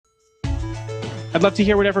I'd love to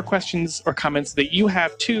hear whatever questions or comments that you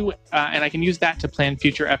have too, and I can use that to plan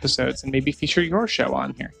future episodes and maybe feature your show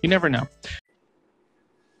on here. You never know.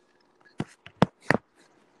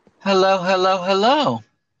 Hello, hello, hello.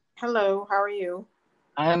 Hello, how are you?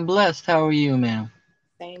 I'm blessed. How are you, ma'am?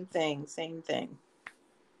 Same thing, same thing.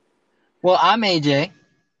 Well, I'm AJ,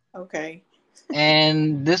 Okay.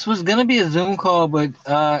 and this was gonna be a Zoom call, but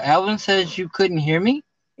Alvin says you couldn't hear me.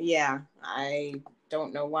 Yeah, I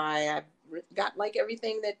don't know why I got like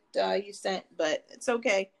everything that you sent, but it's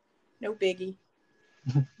okay. No biggie.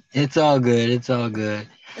 It's all good. It's all good.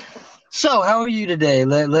 So, how are you today?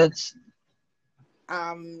 Let's.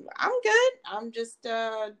 I'm good. I'm just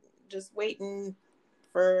waiting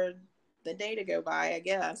for the day to go by, I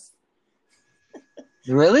guess.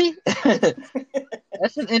 Really?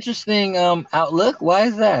 That's an interesting outlook. Why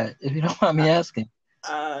is that? If you don't mind me asking.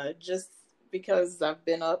 Just because I've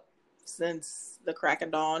been up since the crack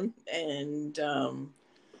of dawn, and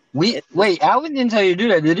Wait, Alvin didn't tell you to do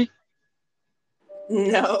that, did he?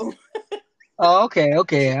 no. Oh,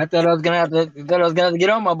 okay. I thought I was gonna have to get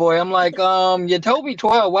on my boy. I'm like, you told me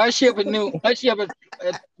 12. Why is she up at noon? Why is she up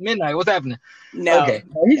at midnight? What's happening? No. Okay,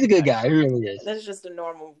 he's a good guy. He really is. That's just a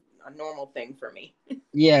normal thing for me.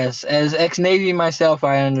 Yes, as ex-Navy myself,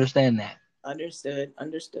 I understand that. Understood.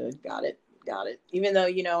 Got it. Even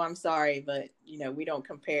though, I'm sorry, but, we don't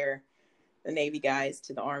compare the Navy guys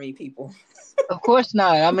to the Army people. Of course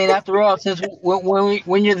not. I mean, after all, since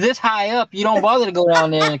when you're this high up, you don't bother to go down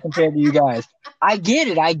there and compare to you guys. I get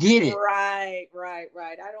it. Right.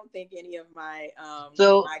 I don't think any of my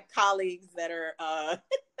my colleagues that are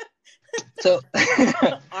so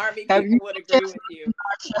Army people would agree with you.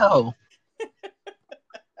 Show.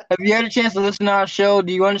 Have you had a chance to listen to our show?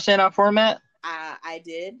 Do you understand our format? I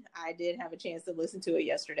did have a chance to listen to it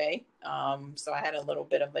yesterday. So I had a little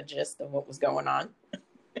bit of a gist of what was going on.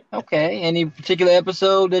 Okay. Any particular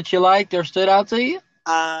episode that you liked or stood out to you?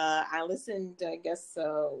 I listened, I guess,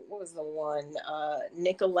 what was the one?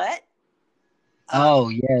 Nicolette. Oh,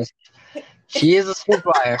 yes. She is a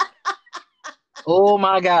spitfire. Oh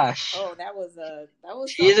my gosh. Oh, that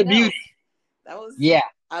was she is a beauty. Else. That was, yeah.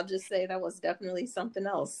 I'll just say that was definitely something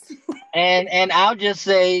else. and I'll just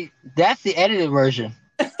say that's the edited version.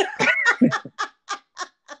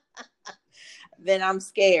 Then I'm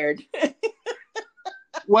scared.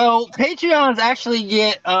 Well, Patreons actually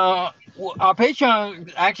get our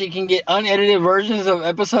Patreon actually can get unedited versions of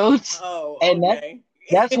episodes. Oh, and okay.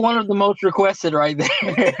 That's one of the most requested right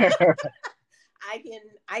there.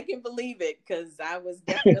 I can believe it because I was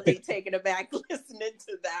definitely taken aback listening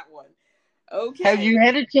to that one. Okay. Have you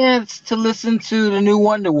had a chance to listen to the new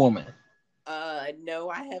Wonder Woman? No,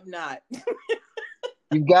 I have not.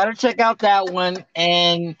 You've got to check out that one.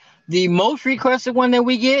 And the most requested one that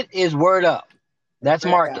we get is Word Up. That's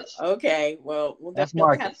Marcus. Okay, well, we'll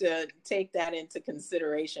definitely have to take that into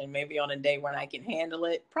consideration. Maybe on a day when I can handle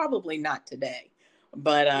it. Probably not today,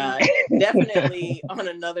 but definitely on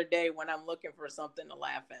another day when I'm looking for something to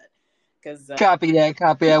laugh at. Because copy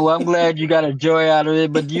that. Well, I'm glad you got a joy out of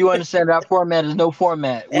it, but do you understand our format is no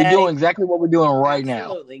format? We're doing exactly what we're doing right now.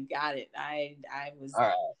 Absolutely, got it. I was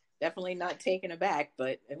definitely not taken aback,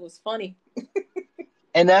 but it was funny.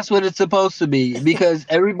 And that's what it's supposed to be, because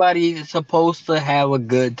everybody is supposed to have a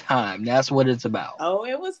good time. That's what it's about. Oh,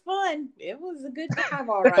 it was fun. It was a good time,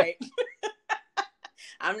 all right.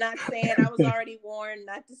 I'm not saying I was already warned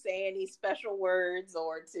not to say any special words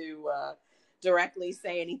or to directly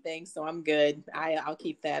say anything, so I'm good. I'll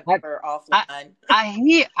keep that for offline.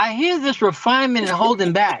 I hear this refinement and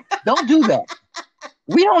holding back. Don't do that.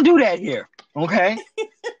 We don't do that here, okay?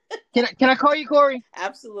 Can I call you Corey?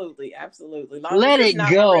 Absolutely. Let it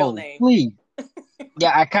go, please.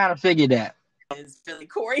 Yeah, I kind of figured that. It's Billy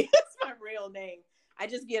Corey. That's my real name. I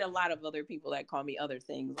just get a lot of other people that call me other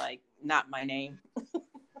things, like not my name.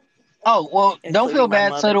 Oh, well, don't feel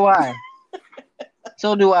bad. So do I.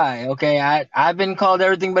 So do I. Okay, I've been called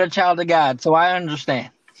everything but a child of God, so I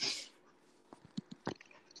understand.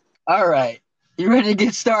 All right, you ready to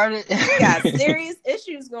get started? You got serious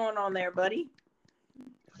issues going on there, buddy.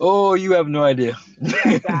 Oh, you have no idea.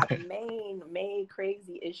 I got main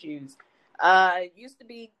crazy issues. Used to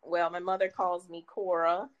be, well, my mother calls me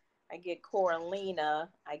Cora. I get Coralina.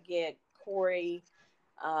 I get Corey,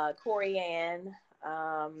 Corianne.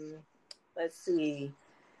 Let's see.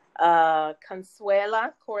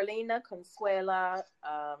 Consuela, Coralina, Consuela.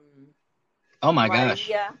 Oh my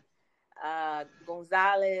Maria, gosh.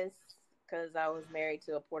 Gonzalez. Because I was married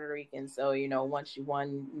to a Puerto Rican, so once you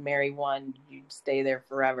marry one, you stay there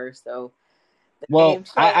forever. So,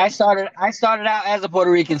 I started out as a Puerto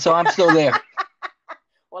Rican, so I'm still there.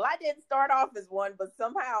 Well, I didn't start off as one, but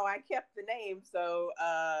somehow I kept the name. So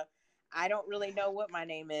I don't really know what my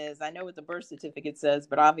name is. I know what the birth certificate says,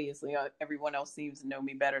 but obviously everyone else seems to know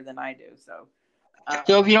me better than I do. So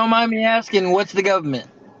So if you don't mind me asking, what's the government?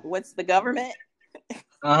 what's the government?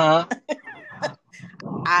 Uh-huh.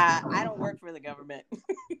 I don't work for the government.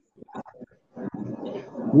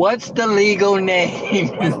 What's the legal name?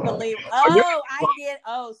 What's the legal? Oh, I get.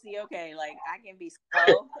 Oh, see, okay, like I can be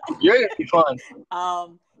slow. You're gonna be fun.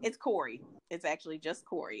 It's Corey. It's actually just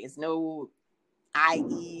Corey. It's no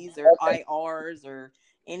IEs or IRs or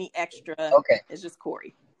any extra. Okay. It's just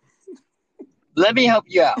Corey. Let me help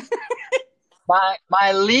you out.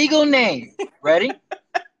 My legal name. Ready?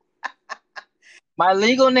 My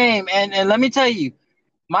legal name, and let me tell you,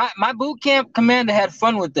 my boot camp commander had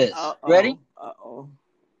fun with this. Ready?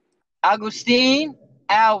 Agustin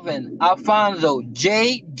Alvin Alfonso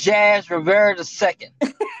J. Jazz Rivera II.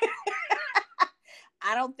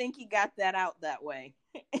 I don't think he got that out that way.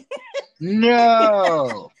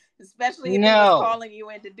 No. Especially if he was calling you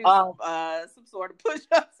in to do some sort of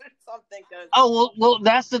push-ups or something. Well,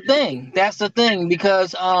 that's the thing. That's the thing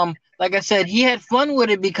because, like I said, he had fun with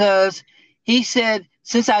it because he said,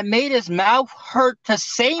 since I made his mouth hurt to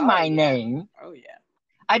say my name,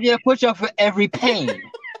 I did a push-up for every pain.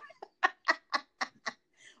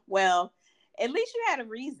 Well, at least you had a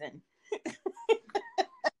reason.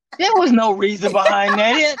 There was no reason behind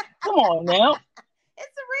that. Come on now.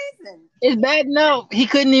 It's a reason. It's bad. No, he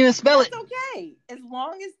couldn't even spell it. It's okay. As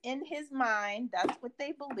long as in his mind, that's what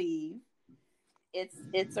they believe.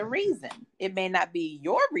 It's a reason. It may not be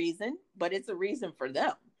your reason, but it's a reason for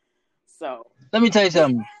them. So let me tell you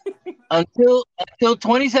something. Until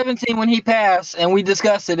 2017 when he passed and we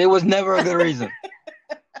discussed it, it was never a good reason.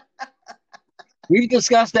 We've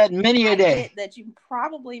discussed that many a day. That you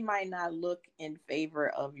probably might not look in favor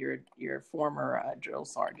of your former drill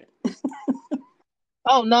sergeant.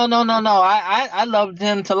 Oh no! I loved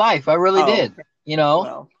him to life. I really did. Okay. You know,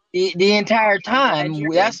 well, the entire time.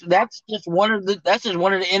 That's just one of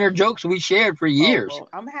the inner jokes we shared for years. Well,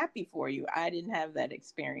 I'm happy for you. I didn't have that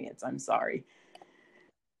experience. I'm sorry.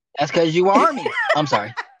 That's because you were Army. I'm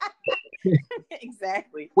sorry.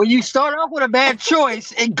 Exactly. When you start off with a bad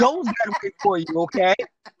choice, it goes that way for you, okay?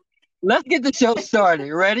 Let's get the show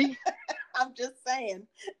started. Ready? I'm just saying.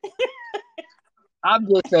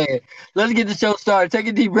 Let's get the show started. Take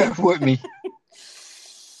a deep breath with me.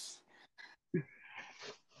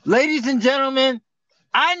 Ladies and gentlemen,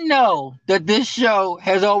 I know that this show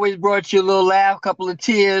has always brought you a little laugh, a couple of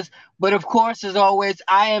tears, but of course, as always,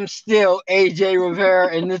 I am still AJ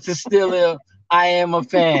Rivera, and this is still I am a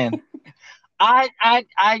fan.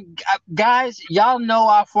 Guys, y'all know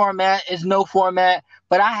our format is no format,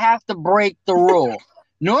 but I have to break the rule.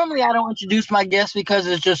 Normally, I don't introduce my guests because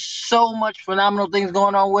there's just so much phenomenal things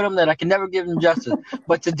going on with them that I can never give them justice.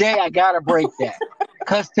 But today, I got to break that.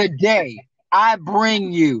 Because today, I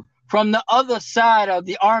bring you from the other side of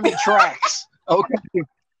the Army tracks, okay?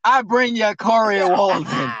 I bring you Corey Walden.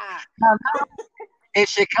 Now, it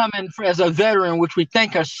should come in as a veteran, which we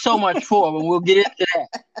thank her so much for, and we'll get into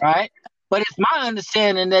that, right? But it's my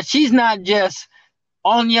understanding that she's not just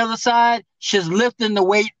on the other side, she's lifting the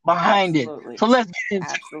weight behind it. So let's get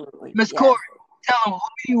into it. Miss Corey, tell them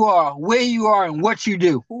who you are, where you are, and what you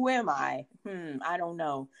do. Who am I? I don't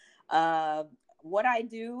know. What I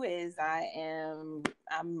do is I'm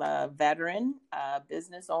a veteran,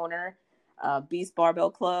 business owner, Beast Barbell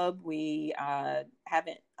Club. We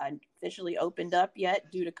haven't officially opened up yet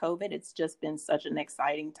due to COVID. It's just been such an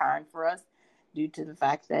exciting time for us due to the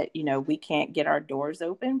fact that, we can't get our doors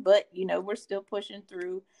open, but, we're still pushing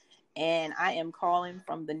through. And I am calling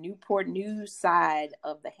from the Newport News side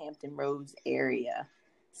of the Hampton Roads area.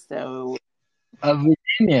 So.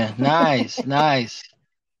 Virginia. Nice, nice.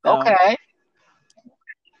 Okay.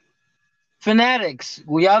 Fanatics.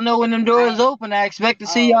 Well, y'all know when them doors open, I expect to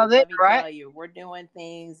see y'all there, right? Tell you, we're doing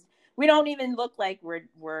things. We don't even look like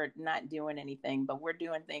we're not doing anything, but we're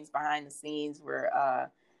doing things behind the scenes. We're,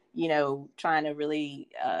 trying to really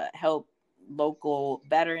help local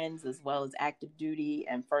veterans as well as active duty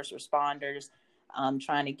and first responders,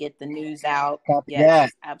 trying to get the news out.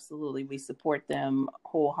 Yes, absolutely. We support them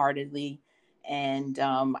wholeheartedly. And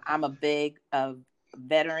I'm a big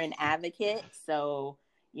veteran advocate. So,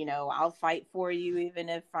 I'll fight for you even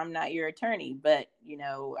if I'm not your attorney. But, you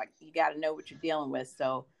got to know what you're dealing with.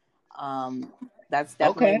 So that's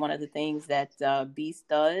definitely one of the things that Beast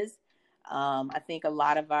does. I think a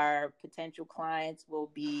lot of our potential clients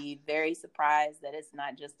will be very surprised that it's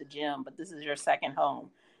not just a gym, but this is your second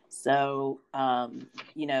home. So,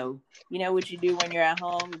 you know what you do when you're at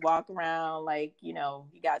home. You walk around like, you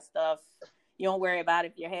got stuff. You don't worry about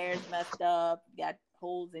if your hair's messed up, you got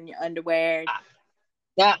holes in your underwear.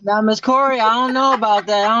 Now, Miss Corey, I don't know about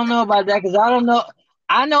that. I don't know about that because I don't know.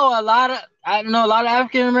 I know a lot of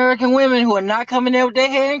African American women who are not coming there with their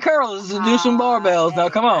hair in curls to do some barbells. Now,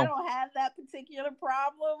 come I on. don't have that particular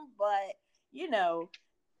problem, but you know,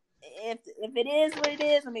 if it is what it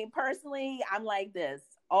is, I mean, personally, I'm like this.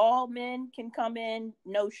 All men can come in,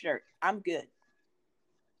 no shirt. I'm good.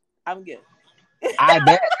 I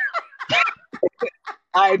bet.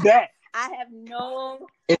 I bet. I have no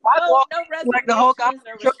If I walk like the Hulk, reservations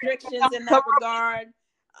or restrictions in that regard.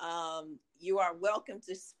 You are welcome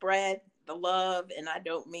to spread the love, and I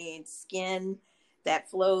don't mean skin that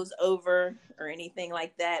flows over or anything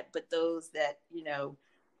like that, but those that, you know,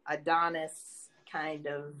 Adonis kind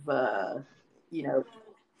of, you know.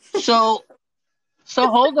 So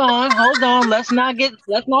hold on. Let's not get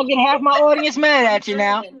half my audience mad at you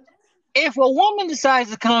now. If a woman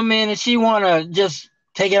decides to come in and she want to just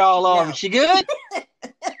take it all off, is she good?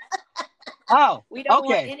 Oh, we don't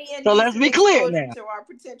okay. Want any so let's be clear now. To our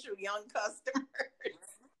potential young customers.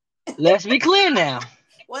 Let's be clear now.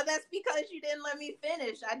 Well, that's because you didn't let me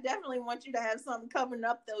finish. I definitely want you to have something covering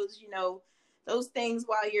up those, you know, those things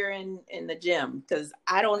while you're in the gym, because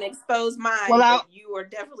I don't expose mine, but you are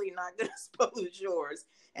definitely not going to expose yours.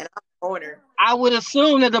 And I'm an owner. I would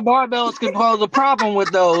assume that the barbells could pose a problem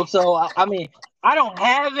with those. So, I mean, I don't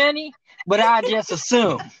have any, but I just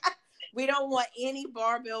assume. We don't want any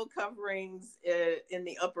barbell coverings in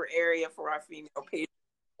the upper area for our female patients.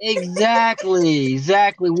 Exactly.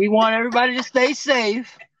 We want everybody to stay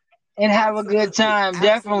safe and have a good time.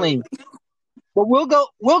 Definitely. But we'll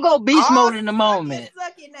go beast mode in a moment. Now.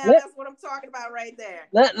 That's what I'm talking about right there.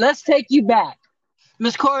 Let's take you back.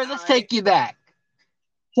 Miss Corey, let's take you back.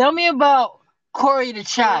 Tell me about Corey the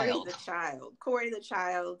Child. Corey the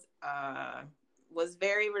Child was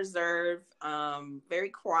very reserved, very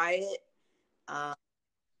quiet.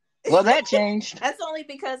 Well, that changed. That's only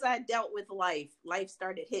because I dealt with life. Life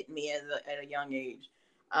started hitting me at a young age.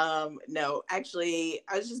 No, actually,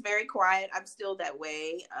 I was just very quiet. I'm still that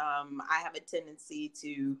way. I have a tendency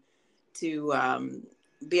to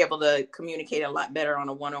be able to communicate a lot better on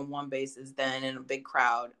a one-on-one basis than in a big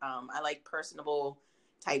crowd. I like personable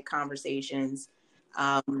type conversations.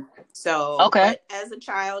 Okay. As a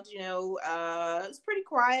child, you know, I was pretty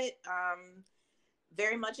quiet.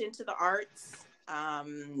 Very much into the arts.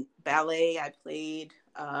 Ballet. I played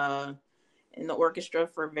in the orchestra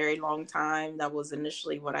for a very long time. That was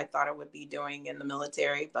initially what I thought I would be doing in the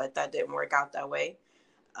military, but that didn't work out that way.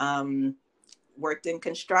 Worked in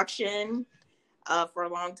construction for a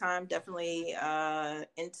long time, definitely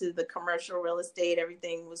into the commercial real estate.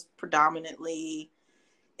 Everything was predominantly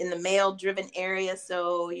in the male-driven area,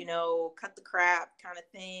 so, you know, cut the crap kind of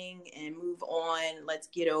thing and move on. Let's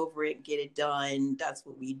get over it, get it done. That's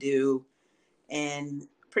what we do. And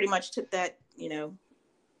pretty much took that, you know,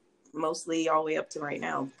 mostly all the way up to right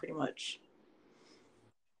now, pretty much.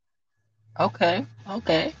 Okay.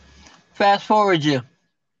 Fast forward you.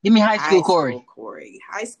 Give me high school Corey.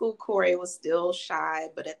 High school Corey was still shy,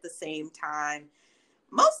 but at the same time,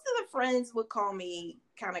 most of the friends would call me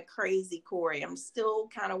kind of crazy Corey. I'm still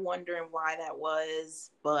kind of wondering why that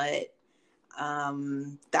was, but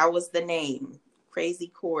that was the name, Crazy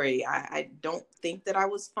Corey. I don't think that I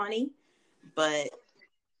was funny, but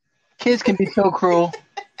kids can be so cruel.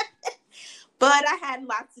 But I had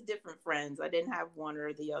lots of different friends. I didn't have one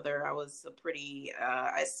or the other. I was a pretty,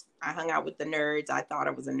 I hung out with the nerds. I thought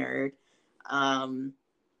I was a nerd.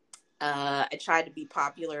 I tried to be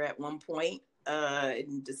popular at one point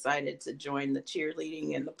and decided to join the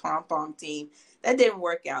cheerleading and the pom-pom team. That didn't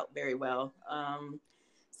work out very well.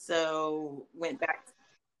 So went back.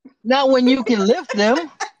 Not when you can lift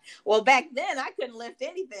them. Well, back then I couldn't lift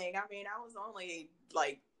anything. I mean, I was only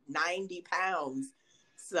like 90 pounds.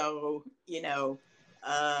 So, you know,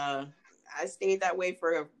 I stayed that way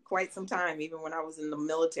for quite some time, even when I was in the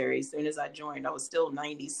military. As soon as I joined, I was still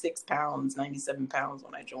 96 pounds, 97 pounds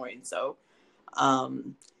when I joined. So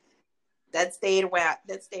that stayed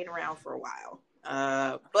around for a while.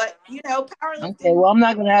 But, you know, powerlifting. Okay, well, I'm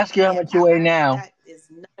not going to ask you how much you weigh now. That is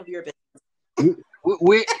none of your business.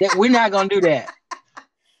 We're not going to do that.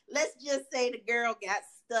 Let's just say the girl got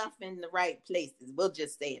stuff in the right places. We'll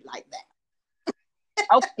just say it like that.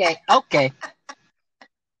 Okay.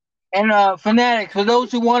 And Fanatic, for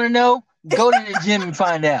those who want to know, go to the gym and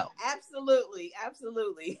find out. Absolutely.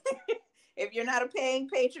 If you're not a paying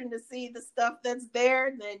patron to see the stuff that's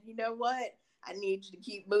there, then you know what? I need you to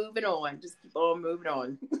keep moving on. Just keep on moving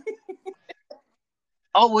on.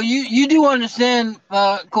 Oh, well, you do understand,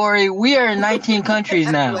 Corey, we are in 19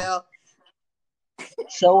 countries now. Well.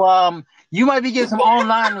 So You might be getting some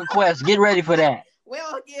online requests. Get ready for that.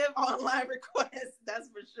 We'll give online requests. That's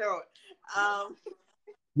for sure.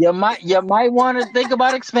 You might want to think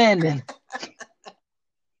about expanding.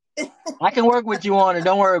 I can work with you on it.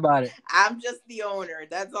 Don't worry about it. I'm just the owner.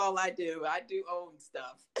 That's all I do. I do own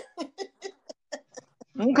stuff.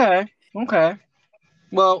 Okay.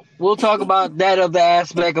 Well, we'll talk about that other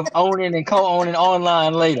aspect of owning and co-owning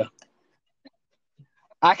online later.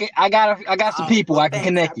 I got some people Well, I can thanks.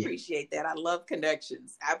 connect I you. appreciate that. I love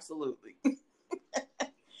connections. Absolutely.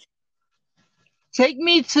 Take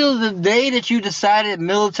me to the day that you decided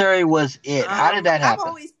military was it. How did that happen? I've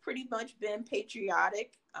always pretty much been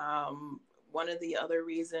patriotic. One of the other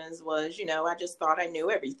reasons was, I just thought I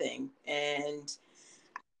knew everything. And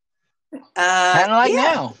kind of like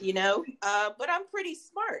now. But I'm pretty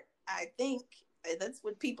smart. I think that's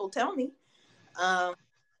what people tell me.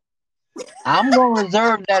 I'm going to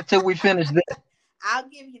reserve that till we finish this. I'll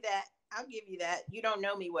give you that. You don't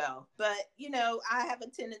know me well, but I have a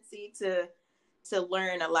tendency to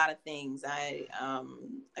learn a lot of things. I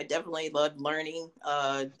definitely love learning.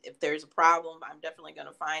 If there's a problem, I'm definitely going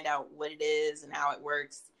to find out what it is and how it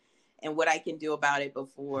works and what I can do about it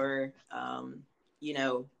before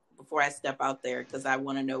I step out there, because I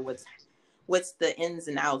want to know what's the ins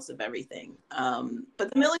and outs of everything.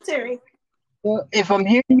 But the military. Well, if I'm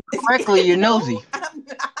hearing you correctly, you're nosy. I'm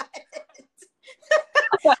not.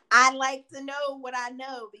 I like to know what I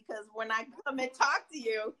know, because when I come and talk to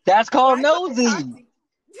you, that's called nosy.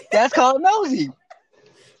 That's called nosy.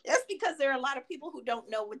 That's because there are a lot of people who don't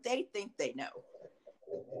know what they think they know.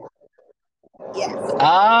 Yes.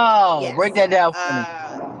 Oh, yes. Break that down for me.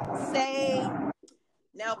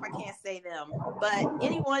 Nope, I can't say them. But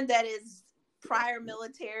anyone that is prior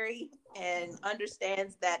military and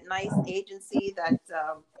understands that nice agency that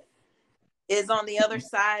is on the other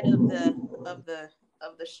side of the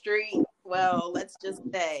street. Well, let's just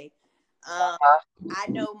say I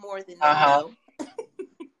know more than they know.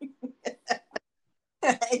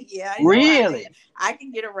 Yeah. Really? I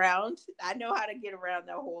can get around. I know how to get around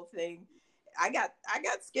that whole thing. I got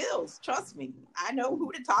skills. Trust me. I know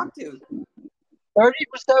who to talk to.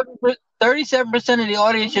 37% of the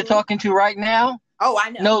audience you're talking to right now. Oh, I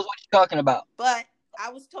know. Knows what you're talking about. But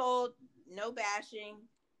I was told no bashing,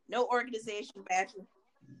 no organization bashing.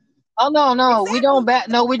 Oh no, exactly. We don't bash.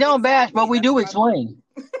 No, we don't bash, but we do explain.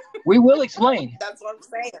 We will explain. That's what I'm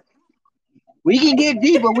saying. We can get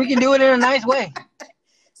deep, but we can do it in a nice way.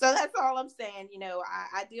 So that's all I'm saying.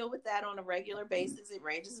 I deal with that on a regular basis. It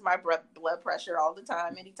raises my blood pressure all the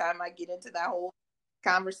time. Anytime I get into that whole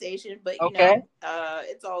conversation, but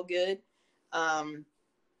it's all good.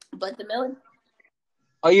 But the military.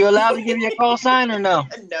 Are you allowed to give me a call sign or no?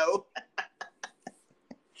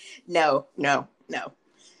 No.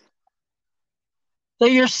 So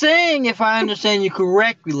you're saying, if I understand you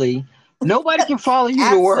correctly, nobody can follow you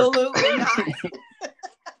to work. Absolutely not.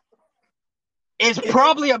 It's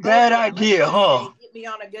probably a bad idea, huh? Get me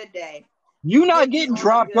on a good day. You're not getting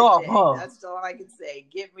dropped off, huh? That's all I can say.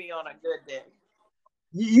 Get me on a good day.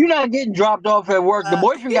 You're not getting dropped off at work. The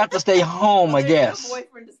boyfriend got to stay home, I guess. No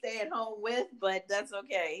boyfriend to stay at home with, but that's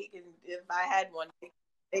okay. He can. If I had one,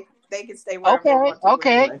 they can stay wherever they want to.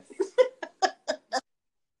 Okay.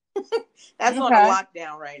 That's on a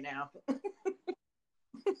lockdown right now.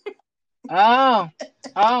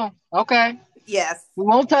 Oh, okay. Yes. We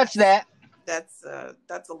won't touch that. That's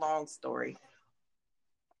a long story.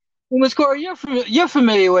 Well, Ms. Corey, you're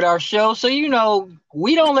familiar with our show, so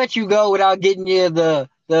we don't let you go without getting you the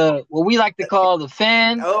what we like to call the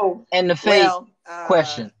fan and the fake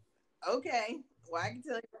question. Okay. Well, I can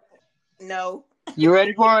tell you. No. You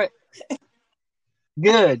ready for it?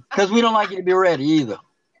 Good, because we don't like you to be ready either.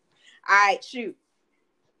 All right, shoot.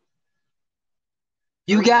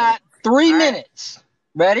 You got 3 minutes.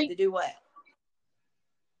 Ready? To do what?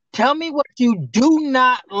 Tell me what you do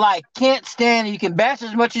not like, can't stand. You can bash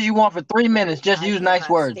as much as you want for 3 minutes. Just use nice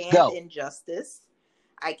words. Go. Injustice.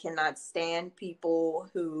 I cannot stand people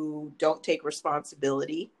who don't take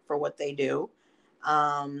responsibility for what they do.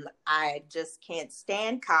 I just can't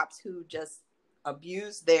stand cops who just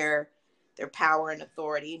abuse their power and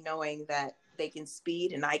authority, knowing that they can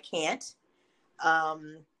speed and I can't.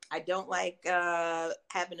 I don't like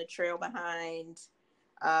having a trail behind.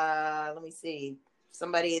 Let me see.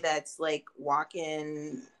 Somebody that's like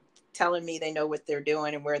walking, telling me they know what they're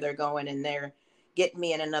doing and where they're going, and they're getting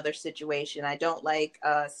me in another situation. I don't like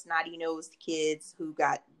snotty-nosed kids who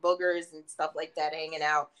got boogers and stuff like that hanging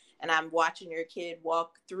out, and I'm watching your kid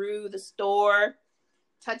walk through the store,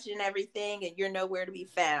 touching everything, and you're nowhere to be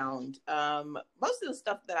found. Most of the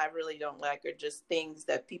stuff that I really don't like are just things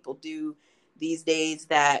that people do these days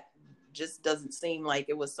that just doesn't seem like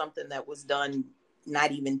it was something that was done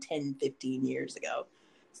not even 10, 15 years ago.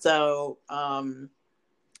 So,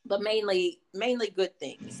 but mainly good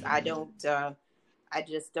things. I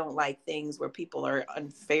just don't like things where people are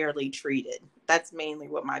unfairly treated. That's mainly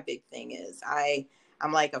what my big thing is.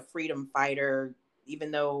 I'm like a freedom fighter,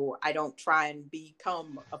 even though I don't try and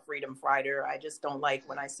become a freedom fighter. I just don't like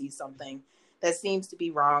when I see something that seems to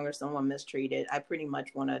be wrong or someone mistreated. I pretty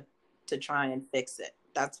much want to try and fix it.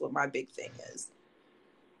 That's what my big thing is.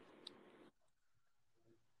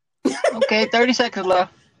 Okay, 30 seconds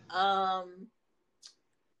left. I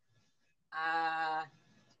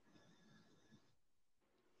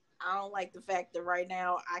don't like the fact that right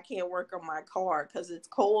now I can't work on my car because it's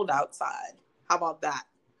cold outside. How about that?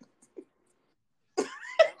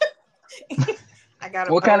 I got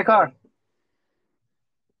a What kind of car?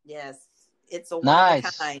 Yes, it's a nice. one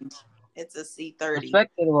of a kind. It's a C30.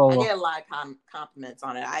 Respect to the Volvo. I get a lot of compliments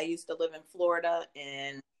on it. I used to live in Florida,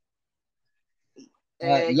 and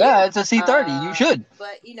yeah, it's a C30. You should.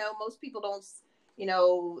 But most people don't.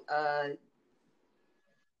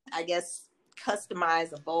 I guess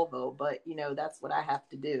customize a Volvo, but that's what I have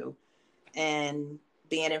to do. And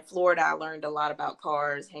being in Florida, I learned a lot about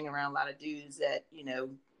cars, hanging around a lot of dudes that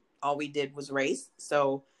all we did was race.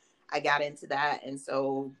 So I got into that, and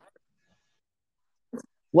so.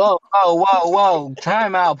 Whoa!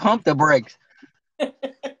 Time out. Pump the brakes.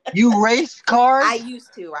 You race cars? I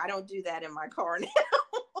used to. I don't do that in my car now.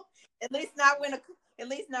 At least not when.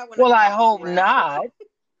 Well, I hope not.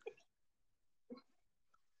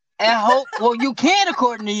 Well, you can,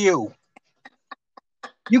 according to you.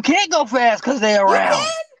 You can't go fast because they're around. You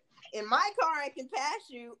can? In my car, I can pass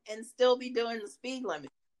you and still be doing the speed limit.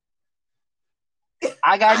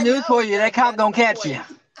 I got news for you. That cop gonna catch you.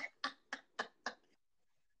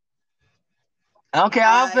 I don't care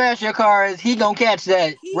how fast your car is. He gonna catch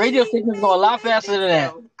that. Radio signal's going a lot faster than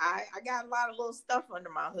that. I got a lot of little stuff under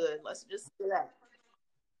my hood. Let's just do that.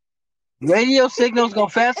 Radio signals go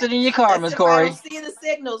faster than your car, Miss Corey. I don't see the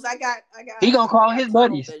signals. I got. He gonna call his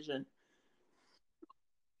buddies. Vision.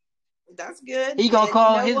 That's good. He gonna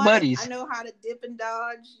call his buddies. I know how to dip and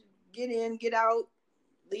dodge, get in, get out,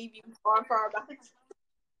 leave you far behind.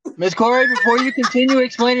 Miss Corey, before you continue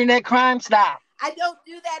explaining that crime, stop. I don't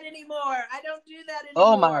do that anymore.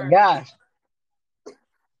 Oh my gosh.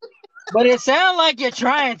 But it sounds like you're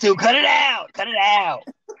trying to. Cut it out.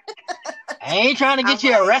 I ain't trying to get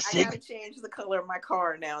you arrested. I gotta change the color of my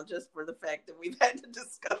car now just for the fact that we've had to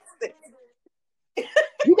discuss this.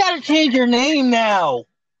 You gotta change your name now.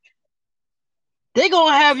 They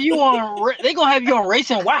gonna have you on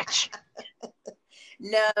Racing Watch.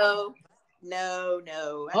 No.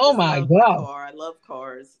 Oh my God. I love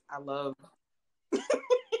cars.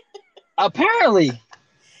 Apparently.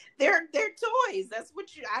 They're toys. That's what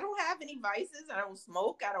I don't have any vices. I don't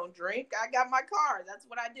smoke. I don't drink. I got my car. That's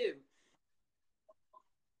what I do.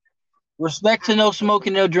 Respect to no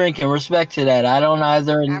smoking, no drinking. Respect to that. I don't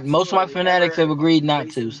either. And most of my fanatics have agreed not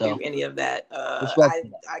to. So do any of that.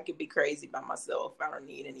 I could be crazy by myself. I don't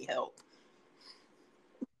need any help.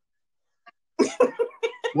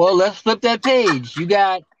 Well, let's flip that page. You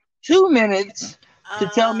got 2 minutes to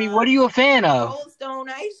tell me what are you a fan of? Cold Stone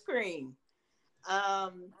ice cream,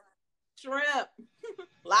 shrimp,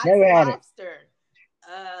 lots Never of had lobster,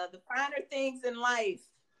 the finer things in life.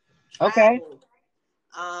 Okay.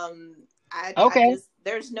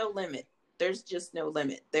 There's no limit. There's just no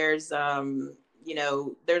limit. There's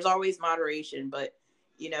there's always moderation, but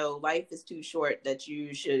life is too short that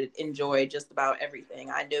you should enjoy just about everything.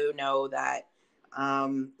 I do know that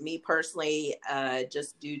me personally,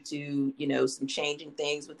 just due to some changing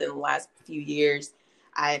things within the last few years,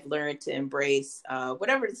 I've learned to embrace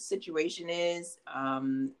whatever the situation is,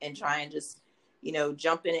 and try and just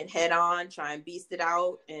jump in it head on, try and beast it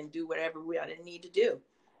out, and do whatever we need to do.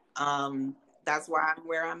 That's why I'm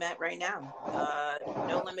where I'm at right now.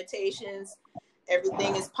 No limitations.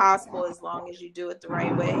 Everything is possible as long as you do it the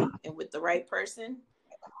right way and with the right person.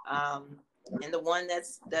 And the one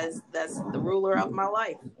that's the ruler of my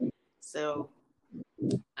life. So,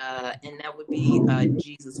 and that would be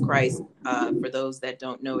Jesus Christ, for those that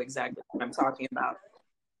don't know exactly what I'm talking about.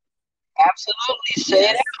 Absolutely. Say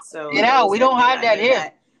it out. So say it out. We don't hide that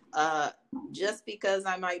here. Just because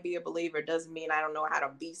I might be a believer doesn't mean I don't know how to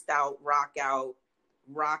beast out, rock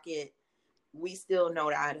it. We still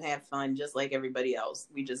know how to have fun just like everybody else.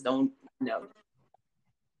 We just don't know.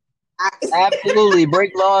 Absolutely.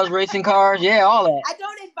 Break laws, racing cars. Yeah, all that. I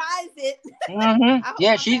don't advise it. Mm-hmm.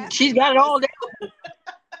 Yeah, she's got it all down.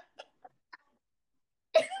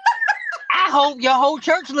 I hope your whole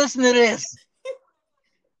church listen to this.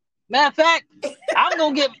 Matter of fact, I'm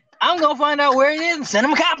I'm gonna find out where it is and send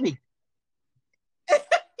him a copy.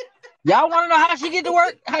 Y'all want to know how she get to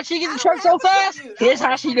work? How she get to church so fast? Here's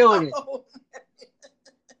how she doing it.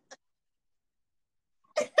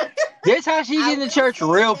 This how she get to church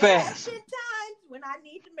real fast. There have been times when I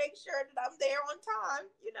need to make sure that I'm there on time,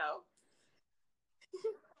 you know.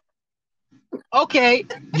 Okay,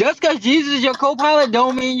 just because Jesus is your co-pilot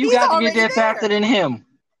don't mean you got to get there faster than him.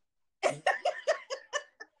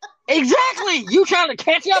 Exactly. You trying to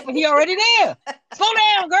catch up and he already there. Slow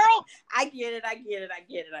down, girl. I get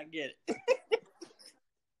it.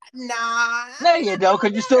 Nah. No, you don't,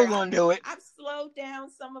 because you're still going to do it. I've slowed down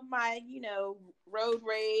some of my, road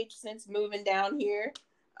rage since moving down here.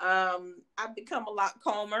 I've become a lot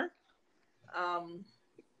calmer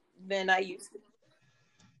than I used to.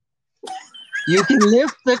 You can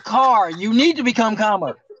lift the car. You need to become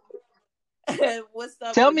calmer. What's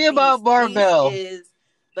up? Tell me about Barbell. Beast is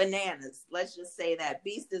bananas. Let's just say that.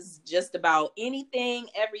 Beast is just about anything,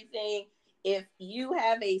 everything. If you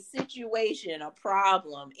have a situation, a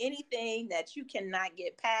problem, anything that you cannot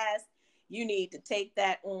get past, you need to take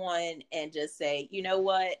that on and just say, you know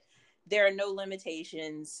what? There are no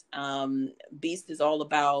limitations. Beast is all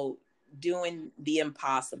about doing the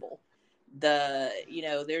impossible.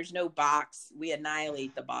 There's no box. We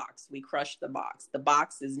annihilate the box. We crush the box. The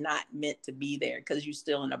box is not meant to be there because you're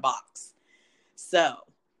still in a box. So,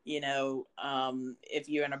 if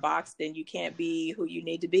you're in a box, then you can't be who you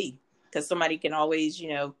need to be, because somebody can always,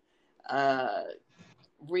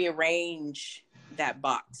 rearrange that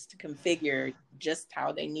box to configure just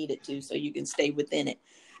how they need it to so you can stay within it.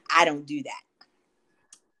 I don't do that.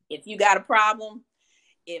 If you got a problem,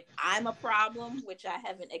 if I'm a problem, which I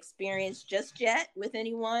haven't experienced just yet with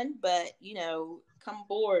anyone, but, come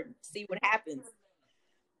aboard, see what happens.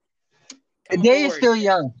 The day is still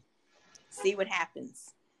young. See what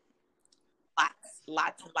happens.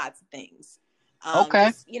 Lots and lots of things.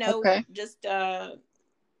 Okay.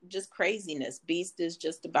 Just craziness. Beast is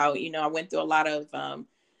just about, I went through a lot of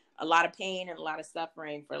pain and a lot of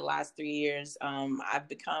suffering for the last 3 years. I've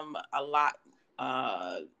become a lot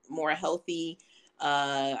more healthy.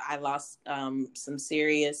 I lost some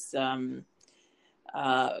serious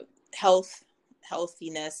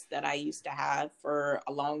healthiness that I used to have for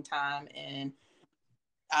a long time, and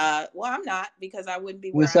I'm not, because I wouldn't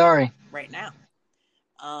be where I am right now.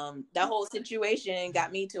 That whole situation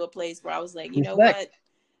got me to a place where I was like, you know what?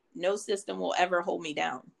 No system will ever hold me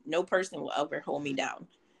down. No person will ever hold me down.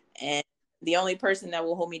 And the only person that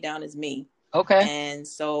will hold me down is me. Okay. And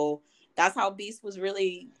so that's how Beast was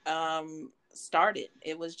really started.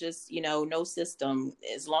 It was just, no system.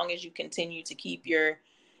 As long as you continue to keep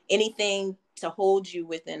anything to hold you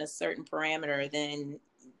within a certain parameter, then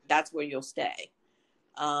that's where you'll stay.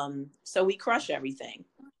 So we crush everything.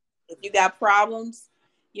 If you got problems,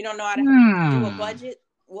 you don't know how to do a budget,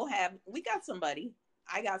 we got somebody.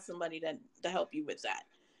 I got somebody to help you with that,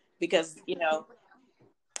 because,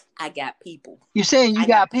 I got people. You're saying you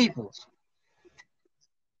got peoples.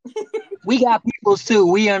 We got peoples too.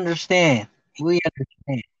 We understand. Because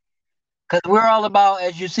we're all about,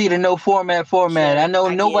 as you see, the no format. Sure, I know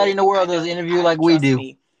nobody in the world does an interview like we do.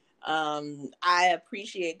 Me. I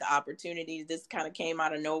appreciate the opportunity. This kind of came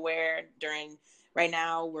out of nowhere. Right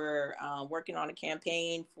now, we're working on a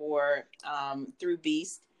campaign through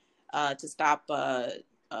Beast to stop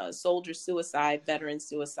soldier suicide, veteran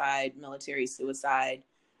suicide, military suicide.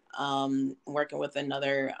 Working with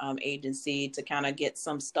another agency to kind of get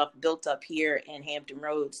some stuff built up here in Hampton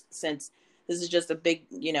Roads, since this is just a big,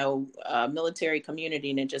 military community,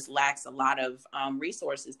 and it just lacks a lot of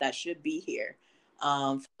resources that should be here.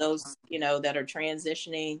 For those, that are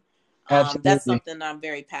transitioning, that's something I'm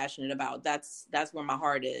very passionate about. That's where my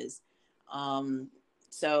heart is.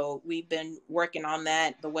 So we've been working on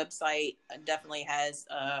that. The website definitely has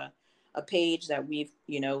a page that we've,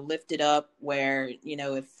 lifted up where, if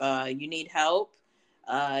you need help,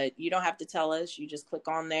 you don't have to tell us. You just click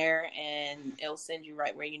on there and it'll send you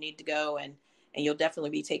right where you need to go. And you'll definitely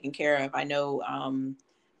be taken care of. I know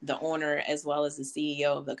the owner as well as the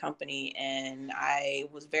CEO of the company, and I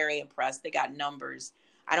was very impressed. They got numbers.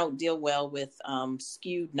 I don't deal well with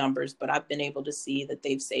skewed numbers, but I've been able to see that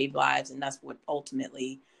they've saved lives, and that's what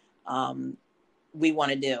ultimately we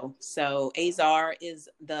want to do. So Azar is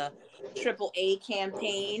the AAA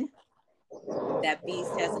campaign that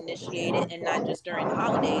Beast has initiated, and not just during the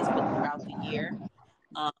holidays, but throughout the year,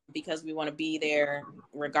 because we want to be there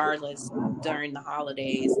regardless during the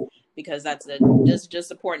holidays, because that's just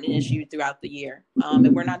supporting an issue throughout the year.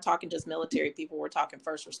 And we're not talking just military people, we're talking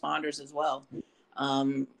first responders as well.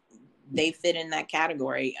 They fit in that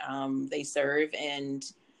category. They serve, and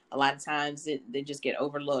a lot of times they just get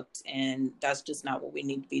overlooked, and that's just not what we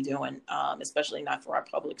need to be doing, especially not for our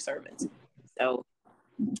public servants. So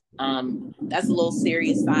that's a little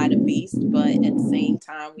serious side of Beast, but at the same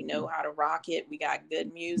time, we know how to rock it. We got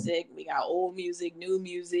good music, we got old music, new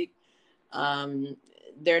music.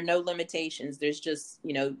 There are no limitations. There's just,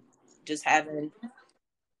 just having.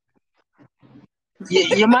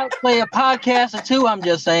 You might play a podcast or two. I'm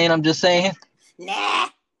just saying. Nah.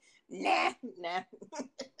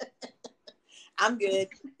 I'm good.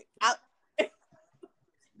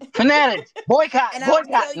 Fanatics, boycott.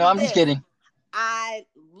 No, I'm just kidding. I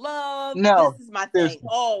love. No, this is my seriously. thing.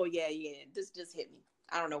 Oh yeah. This just hit me.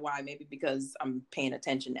 I don't know why. Maybe because I'm paying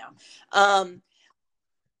attention now.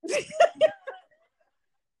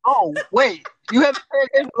 Oh wait, you haven't paid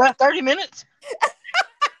attention the last 30 minutes?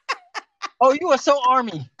 Oh, you are so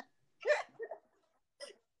Army.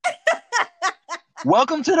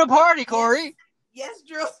 Welcome to the party, Corey. Yes,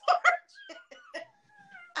 Drill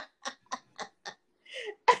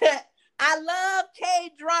Sergeant. I love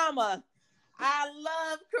K-drama. I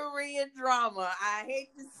love Korean drama. I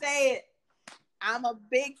hate to say it. I'm a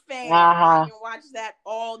big fan. I can watch that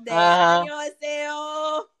all day.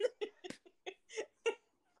 안녕하세요.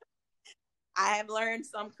 I have learned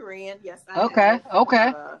some Korean. Yes, I have.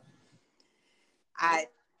 Okay.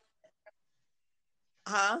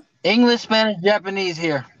 English, Spanish, Japanese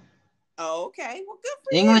here. Oh, okay. Well, good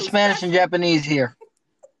for you. English, Spanish, and Japanese here.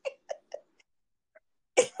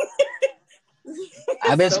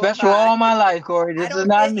 I've been special all my life, Corey. This is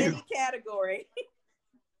not new. Any category.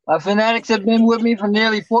 My fanatics have been with me for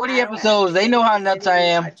nearly 40 episodes. They know how nuts I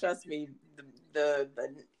am. Trust me, the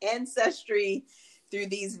ancestry through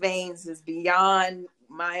these veins is beyond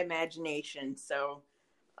my imagination. So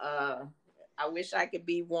I wish I could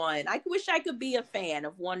be one. I wish I could be a fan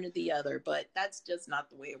of one or the other, but that's just not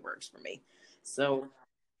the way it works for me. So,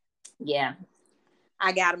 yeah,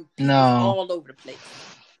 I got them all over the place.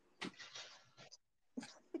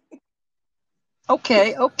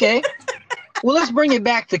 Okay. Well, let's bring it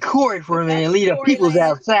back to Corey for a minute and leave the peoples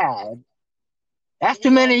outside. That's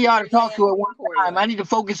too many of y'all to talk to at one time. I need to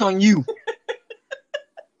focus on you.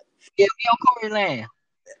 Yeah, we on Corey land.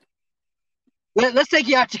 Let's take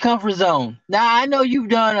you out your comfort zone. Now, I know you've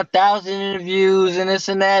done 1,000 interviews and this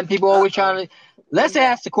and that, and people always trying to. Let's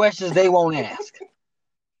ask the questions they won't ask.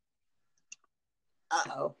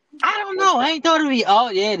 Uh-oh. I don't know. I ain't thought it'd be. Oh,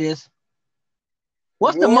 yeah, it is.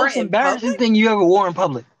 What's the most embarrassing thing you ever wore in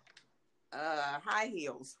public? High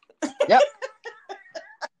heels. Yep.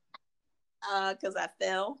 Because I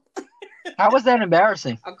fell. How was that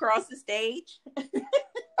embarrassing? Across the stage.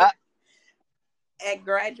 At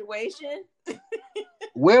graduation.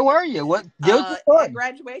 Where were you? What? At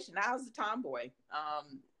graduation, I was a tomboy.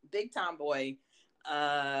 Big tomboy.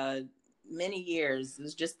 Many years. It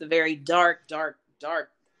was just a very dark,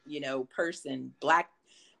 person. Black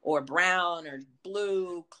or brown or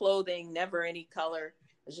blue clothing, never any color.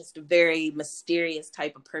 It was just a very mysterious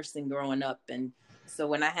type of person growing up. And so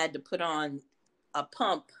when I had to put on a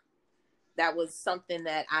pump, that was something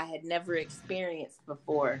that I had never experienced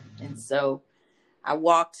before. And so I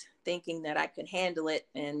walked thinking that I could handle it.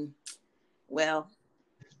 And, well,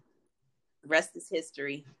 the rest is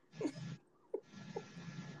history.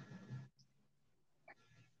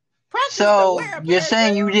 So you're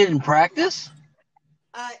saying you didn't practice?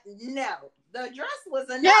 No. The dress was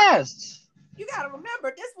enough. Yes. You got to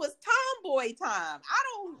remember, this was tomboy time. I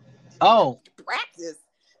don't practice.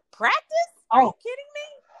 Practice? Are you kidding me?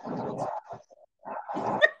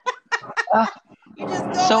 You just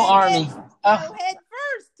go so Army. Head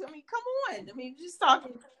first. I mean, come on. I mean, just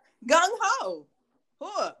talking gung-ho.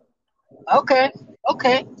 Huh. Okay.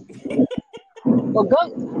 Well,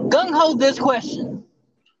 gung-ho this question.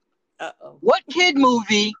 Uh-oh. What kid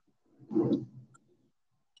movie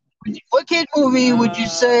would you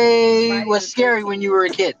say was scary when you were a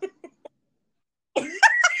kid? I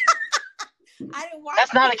didn't watch.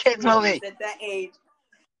 That's not a kid's movie. At that age.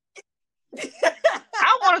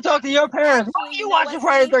 I want to talk to your parents. Why are you watching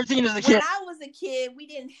Friday the 13th as a kid? When I was a kid, we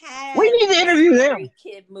didn't have. We need to interview them.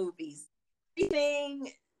 Kid movies.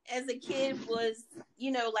 Everything as a kid was,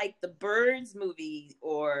 like the Birds movie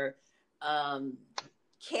or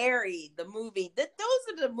Carrie, the movie. Those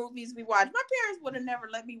are the movies we watched. My parents would have never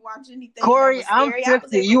let me watch anything. Corey, I'm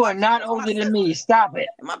 50. You are not older than me. Stop it.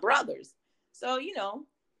 And my brothers. So,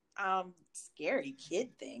 scary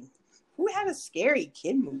kid thing. Who had a scary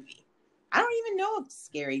kid movie? I don't even know a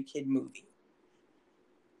scary kid movie.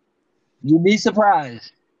 You'd be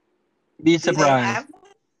surprised. If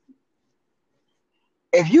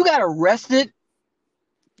you got arrested,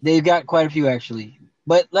 they've got quite a few actually.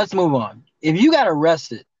 But let's move on. If you got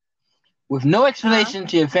arrested with no explanation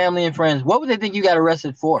to your family and friends, what would they think you got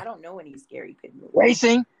arrested I for? don't know any scary kid movies.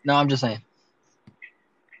 Racing? No, I'm just saying.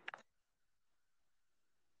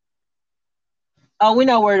 Oh, we're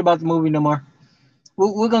not worried about the movie no more.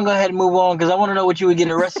 We're going to go ahead and move on because I want to know what you would get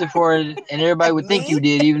arrested for and everybody would think Me? you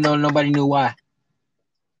did even though nobody knew why.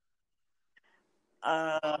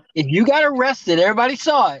 If you got arrested, everybody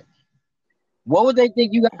saw it. What would they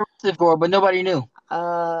think you got arrested for but nobody knew?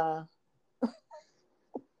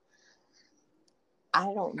 I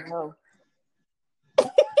don't know.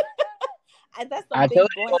 That's a I big told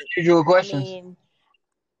you blank. unusual I questions. mean,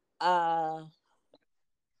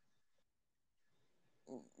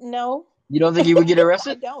 no, You don't think you would get I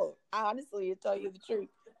arrested? don't. I honestly, to tell you the truth.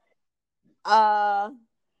 I mean,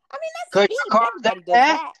 Because that's your speed. car was Everybody does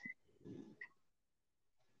fast? that.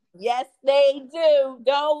 Yes, they do.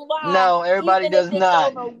 Don't lie. No, everybody Even if does it's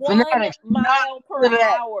not. over Fanatics, do not mile per listen to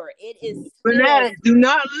that. hour, it is still Fanatics, do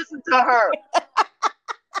not listen to her.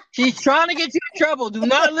 She's trying to get you in trouble. Do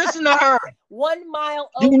not listen to her. 1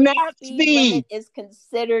 mile Do over the not speed speed. limit is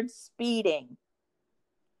considered speeding.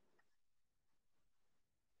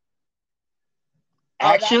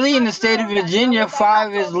 Actually, in the state of Virginia,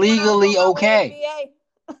 5 is legally okay.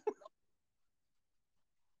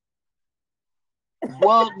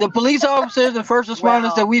 Well, the police officers and first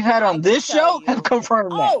responders that we've had on this show have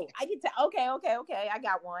confirmed that. Oh, I get to. Okay. I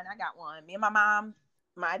got one. Me and my mom,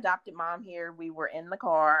 my adopted mom here, we were in the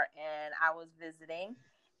car and I was visiting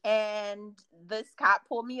and this cop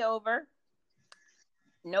pulled me over.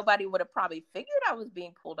 Nobody would have probably figured I was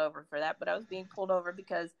being pulled over for that, but I was being pulled over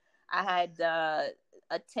because I had a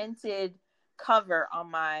tinted cover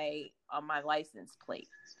on my license plate.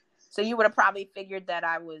 So you would have probably figured that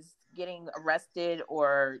I was getting arrested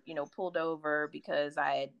or, pulled over because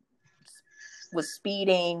was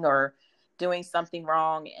speeding or doing something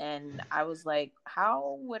wrong. And I was like,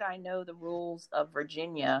 how would I know the rules of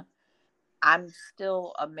Virginia? I'm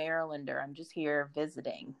still a Marylander. I'm just here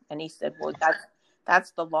visiting. And he said, well,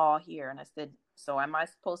 that's the law here. And I said, so am I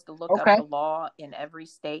supposed to look up the law in every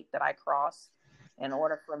state that I cross in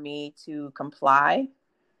order for me to comply?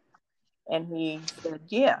 And he said,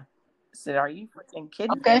 yeah. I said, are you freaking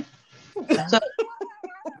kidding me? So,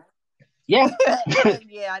 yeah.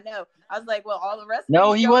 Yeah, I know. I was like, well, all the rest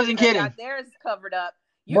no, of he wasn't kidding. got theirs covered up.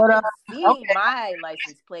 You can see my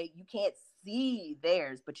license plate. You can't see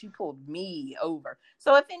theirs, but you pulled me over.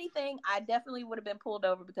 So if anything, I definitely would have been pulled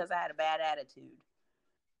over because I had a bad attitude.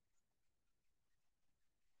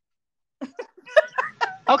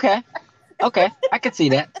 Okay. I can see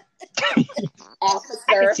that. Officer.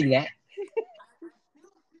 I can see that.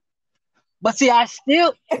 But see, I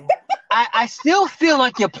still feel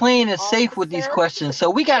like you're playing it safe with these questions, so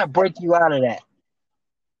we got to break you out of that.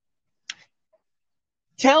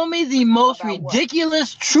 Tell me the most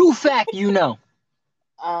ridiculous true fact you know.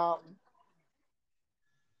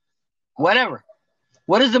 Whatever.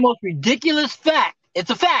 What is the most ridiculous fact? It's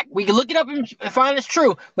a fact. We can look it up and find it's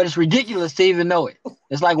true, but it's ridiculous to even know it.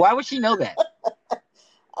 It's like, why would she know that?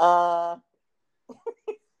 I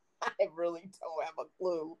really don't have a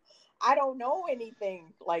clue. I don't know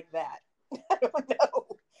anything like that. I don't know.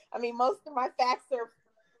 I mean, most of my facts are...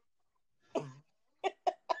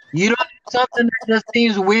 You don't know something that just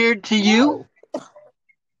seems weird to you?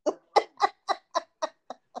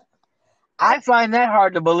 I find that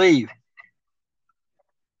hard to believe.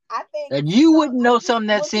 I think that you wouldn't know something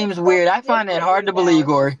that seems weird. I find that hard to believe,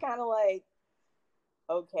 Corey. Kind of like,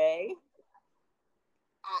 okay.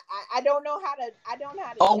 I don't know how to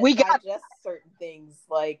digest certain things.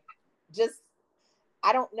 Like, just,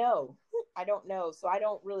 I don't know. So I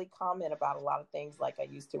don't really comment about a lot of things like I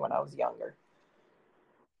used to when I was younger.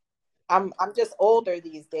 I'm just older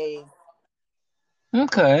these days.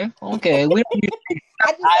 Okay. We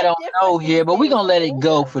I don't know here, but we're going to let it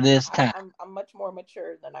go for this time. I'm much more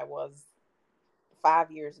mature than I was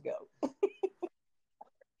 5 years ago.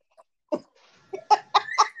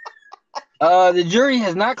 The jury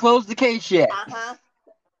has not closed the case yet.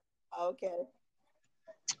 Okay.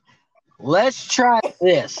 Let's try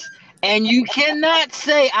this. And you cannot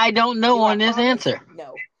say I don't know on this answer.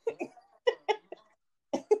 No.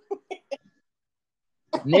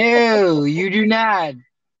 No, you do not.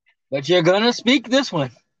 But you're going to speak this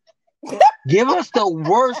one. Give us the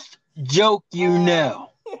worst joke you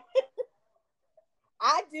know.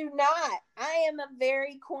 I do not. I am a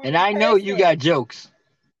very corny And I know you got jokes.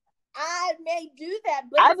 I may do that,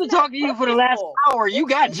 but I've been talking to you for the last hour. You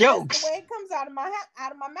got jokes. The way it comes out of my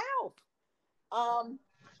mouth.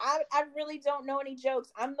 I really don't know any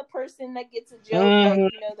jokes. I'm the person that gets a joke,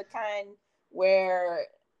 like, the kind where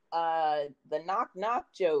the knock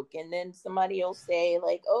knock joke, and then somebody will say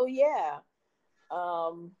like, "Oh yeah,"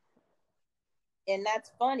 um, and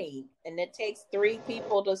that's funny. And it takes three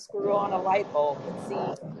people to screw on a light bulb. And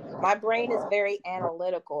see, my brain is very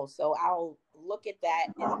analytical, so I'll look at that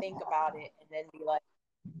and think about it, and then be like,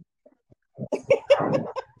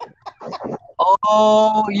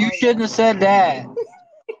 Oh, you "Oh shouldn't yeah, have said that.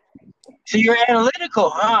 So you're analytical,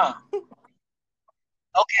 huh?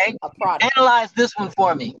 Okay. a product." Analyze this one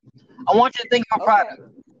for me. I want you to think of a Okay, product.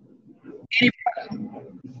 Any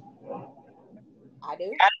I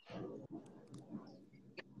do.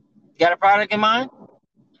 got a product in mind?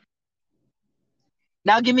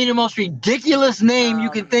 Now give me the most ridiculous name you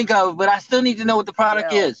can think of, but I still need to know what the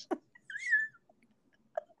product Gel. is.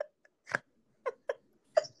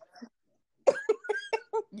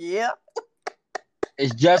 Yep.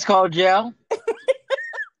 It's just called gel.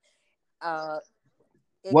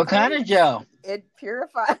 It What kind of cleans. gel? It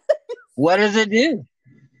purifies. What does it do?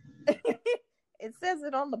 It says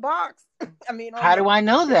it on the box. I mean, on How the do I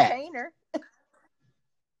know that? container.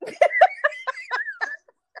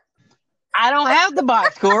 I don't have the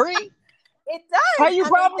box, Corey. It does. How you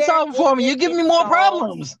problem solving for me? You're giving me more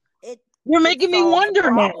problems. You're making me wonder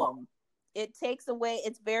now. It takes away.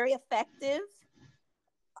 It's very effective.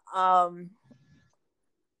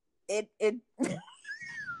 It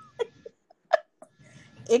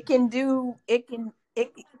it can do. It can.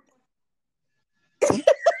 It.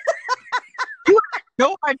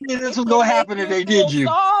 No idea this was gonna happen today, did you?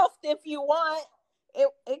 Soft if you want.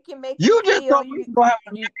 It can make you just feel thought we was gonna have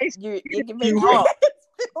a nice it can make you feel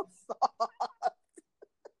soft.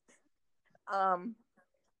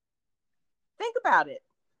 Think about it.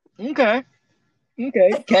 Okay.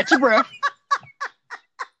 Catch your breath.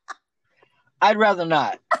 I'd rather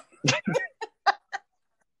not.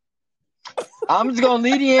 I'm just gonna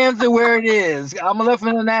leave the answer where it is. I'm gonna let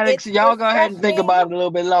Fanatics. Y'all go ahead and think about it a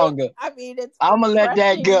little bit longer. I'm gonna let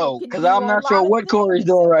that go because I'm not sure what Corey's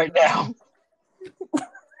doing right now.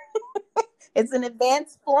 It's an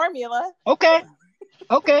advanced formula. Okay.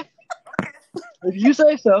 If you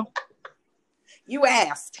say so. You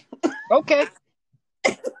asked. Okay.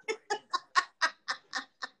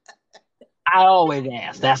 I always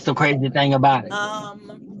ask. That's the crazy thing about it.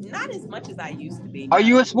 Not as much as I used to be. Are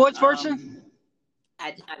you a sports person?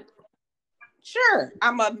 Sure.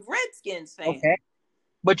 I'm a Redskins fan. Okay.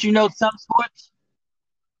 But you know some sports?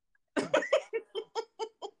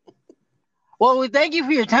 Well, we thank you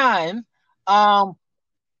for your time.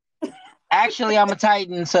 Actually, I'm a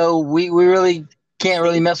Titan, so we really can't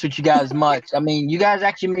really mess with you guys much. I mean, you guys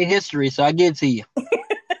actually made history, so I give it to you.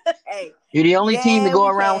 Hey, you're the only team to go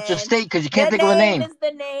around with your state because you can't think of a name.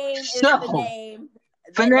 The name is the name.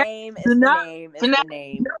 The name is the name. Is the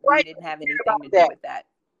name. We didn't have anything to do with that.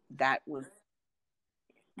 That was.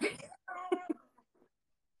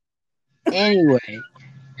 Anyway,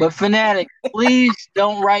 but Fanatic, please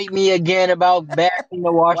don't write me again about backing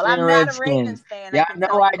the Washington Redskins. Y'all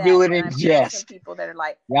know I do it in jest. People that are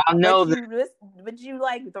like, y'all know that. But you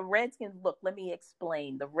like the Redskins. Look, let me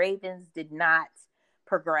explain. The Ravens did not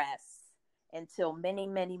progress until many,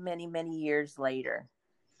 many, many, many years later.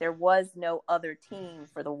 There was no other team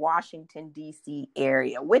for the Washington, D.C.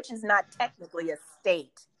 area, which is not technically a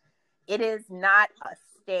state. It is not a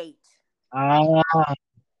state.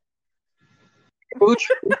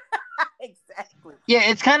 Exactly. Yeah,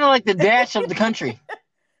 it's kind of like the dash of the country.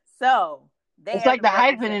 So it's like the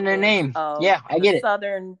hyphen in their name. Yeah, I get it.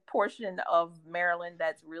 Southern portion of Maryland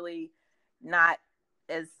that's really not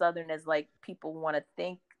as southern as like people want to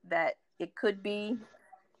think that it could be,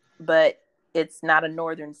 but it's not a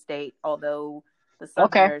northern state, although the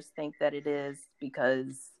Southerners think that it is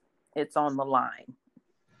because it's on the line.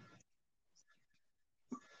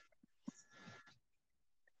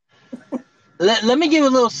 Let me give a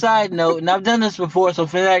little side note, and I've done this before, so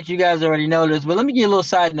for that you guys already know this, but let me give a little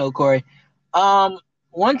side note, Corey.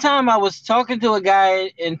 One time I was talking to a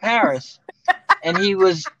guy in Paris, and he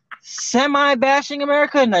was semi-bashing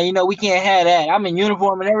America. Now, you know, we can't have that. I'm in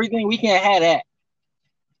uniform and everything. We can't have that.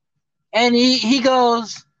 And he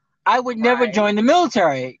goes, I would never join the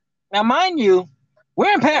military. Now, mind you,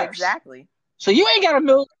 we're in Paris. Exactly. So you ain't got a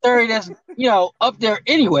military that's, up there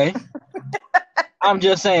anyway. I'm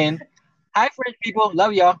just saying. Hi, French people.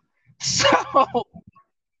 Love y'all. So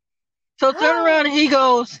turn around and he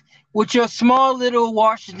goes, with your small little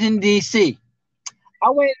Washington, D.C. I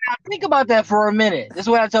went, now think about that for a minute. This is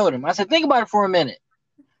what I told him. I said, think about it for a minute.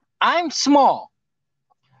 I'm small.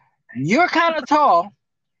 You're kind of tall.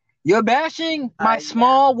 You're bashing my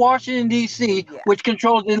small Washington, D.C., which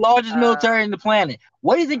controls the largest military in the planet.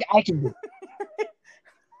 What do you think I can do?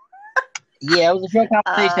 Yeah, it was a short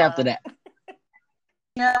conversation after that.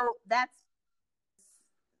 That's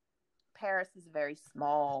Paris is a very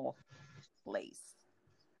small place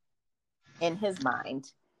in his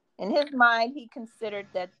mind. In his mind, he considered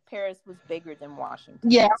that Paris was bigger than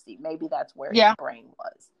Washington, Yeah. D.C. Maybe that's where his brain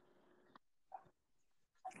was.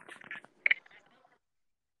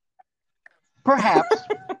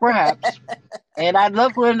 Perhaps. And I'd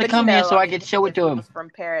love for him to come here so I could show it to him. He was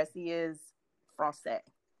from Paris. He is Francais.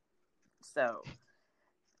 So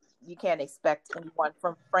you can't expect anyone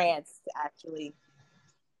from France to actually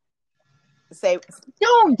say.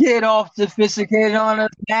 Don't get off sophisticated on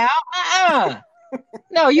us now.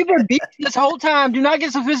 No, you've been beat this whole time. Do not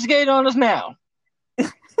get sophisticated on us now.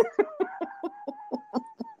 Tell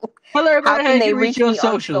everybody how they reach your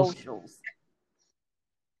socials.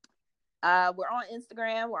 We're on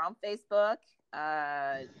Instagram. We're on Facebook.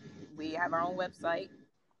 We have our own website.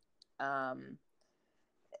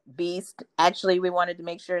 Beast. Actually, we wanted to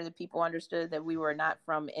make sure that people understood that we were not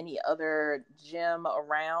from any other gym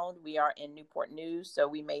around. We are in Newport News, so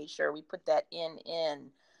we made sure we put that in.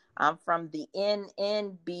 I'm from the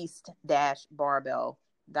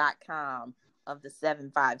nnbeast-barbell.com of the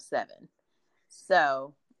 757.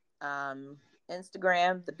 So,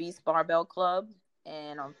 Instagram, the Beast Barbell Club,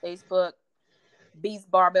 and on Facebook,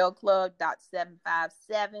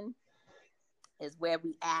 beastbarbellclub.757 is where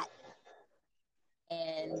we at.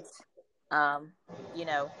 And, and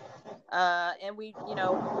we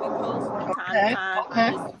post from time to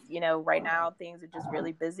time. Just, right now things are just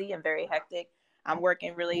really busy and very hectic. I'm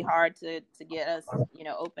working really hard to get us,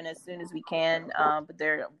 open as soon as we can. But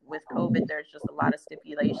with COVID, there's just a lot of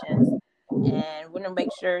stipulations, and we're gonna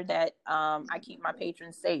make sure that I keep my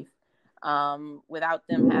patrons safe, without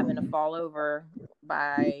them having to fall over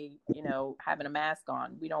by, having a mask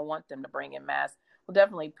on. We don't want them to bring in masks. We'll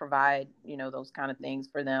definitely provide, those kind of things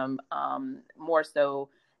for them. More so,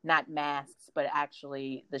 not masks, but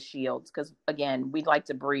actually the shields, because again, we'd like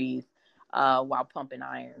to breathe while pumping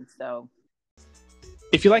iron. So.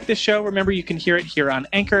 If you like this show, remember you can hear it here on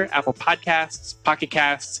Anchor, Apple Podcasts, Pocket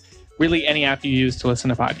Casts, really any app you use to listen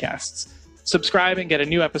to podcasts. Subscribe and get a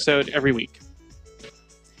new episode every week.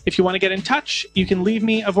 If you want to get in touch, you can leave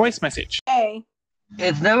me a voice message. Hey.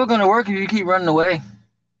 It's never going to work if you keep running away.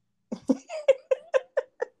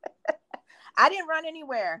 I didn't run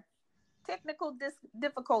anywhere. Technical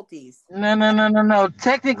difficulties. No.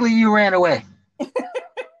 Technically, you ran away.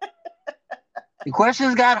 The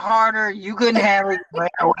questions got harder. You couldn't handle it. You ran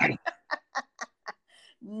away.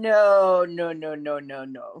 No.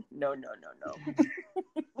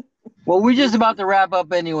 Well, we're just about to wrap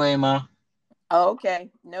up anyway, Ma. Okay,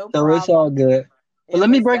 no problem. So it's all good. But let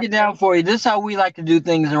me break it down for you. This is how we like to do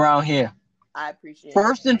things around here. I appreciate it.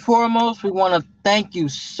 First and foremost, we want to thank you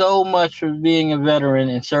so much for being a veteran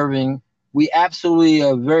and serving. We absolutely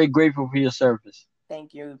are very grateful for your service.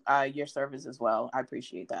 Thank you. Your service as well. I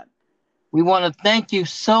appreciate that. We want to thank you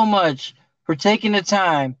so much for taking the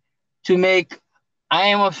time to make I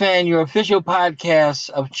Am a Fan your official podcast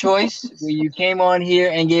of choice, where you came on here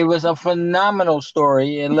and gave us a phenomenal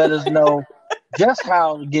story and let us know just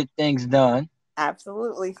how to get things done.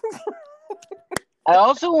 Absolutely. I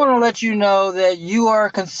also want to let you know that you are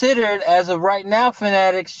considered, as of right now,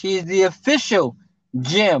 Fanatics, she's the official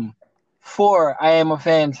gym for I Am a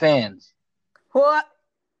Fan fans. What?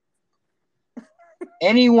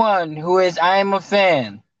 Anyone who is I Am a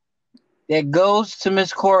Fan that goes to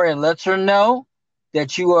Miss Corey and lets her know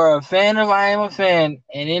that you are a fan of I Am a Fan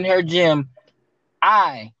and in her gym,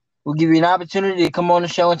 I will give you an opportunity to come on the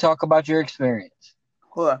show and talk about your experience.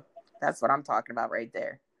 Cool. That's what I'm talking about right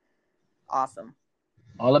there. Awesome.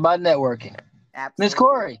 All about networking. Absolutely. Miss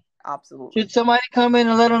Corey. Absolutely. Should somebody come in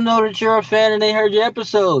and let them know that you're a fan and they heard your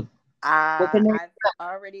episode? I've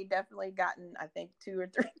already definitely gotten, I think, 2 or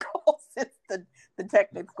 3 calls since the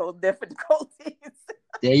technical difficulties.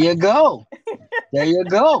 There you go.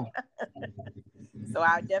 So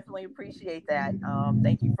I definitely appreciate that.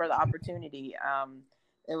 Thank you for the opportunity.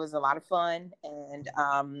 It was a lot of fun, and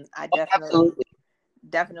I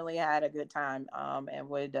definitely had a good time, and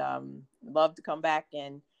would love to come back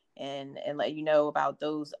and let you know about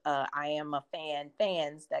those I Am a Fan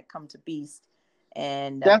fans that come to Beast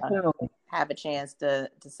and have a chance to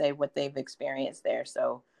say what they've experienced there.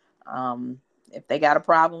 So if they got a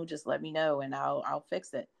problem, just let me know and I'll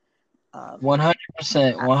fix it.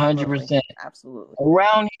 100%. Absolutely.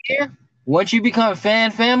 Around here, once you become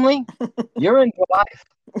fan family, you're in for life.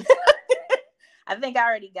 I think I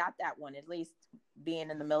already got that one, at least being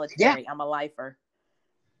in the military. Yeah. I'm a lifer.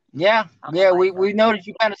 Yeah. We know that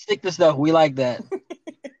you kind of stick to stuff. We like that.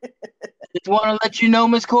 Just want to let you know,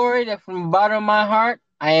 Miss Corey, that from the bottom of my heart,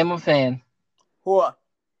 I am a fan. Whoa.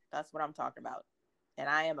 That's what I'm talking about. And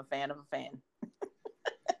I am a fan of a fan.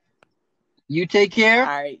 You take care.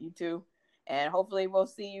 All right, you too. And hopefully we'll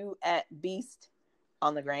see you at Beast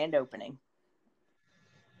on the grand opening.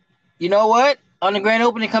 You know what? On the grand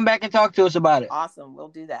opening, come back and talk to us about it. Awesome. We'll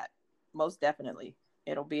do that. Most definitely.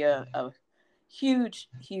 It'll be a huge,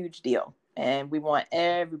 huge deal. And we want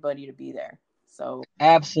everybody to be there. So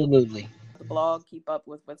absolutely. The blog, keep up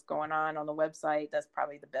with what's going on the website. That's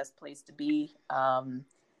probably the best place to be.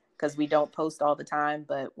 Because we don't post all the time,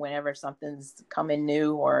 but whenever something's coming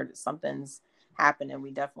new or something's happening,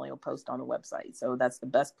 we definitely will post on the website. So that's the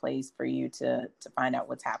best place for you to find out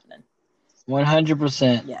what's happening.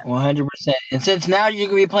 100%. Yeah. 100%. And since now you're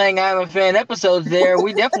going to be playing I'm a Fan episodes there,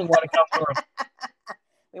 we definitely want to come through.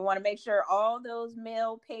 We want to make sure all those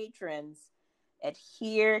male patrons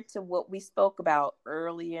adhere to what we spoke about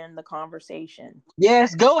earlier in the conversation.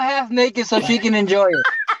 Yes, go half naked so she can enjoy it.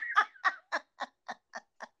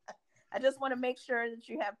 I just want to make sure that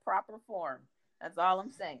you have proper form. That's all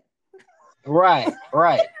I'm saying. Right.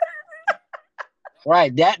 Right.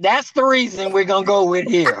 That's the reason we're going to go with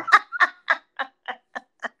here.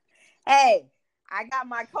 Hey, I got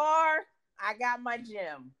my car. I got my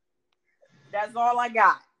gym. That's all I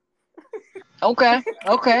got. Okay.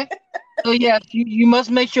 So yes, you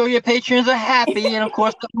must make sure your patrons are happy, and of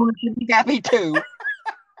course the owners should be happy too.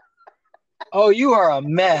 Oh, you are a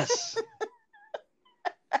mess.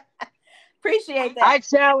 Appreciate that.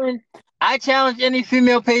 I challenge any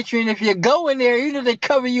female patron, if you go in there, even if they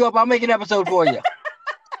cover you up, I'll make an episode for you.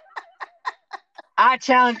 I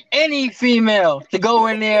challenge any female to go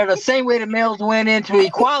in there the same way the males went into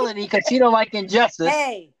equality because she don't like injustice.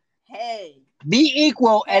 Hey. Be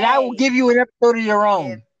equal, and I will give you an episode of your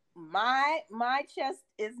own. If my chest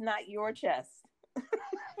is not your chest.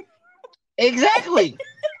 Exactly.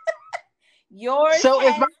 Yours. So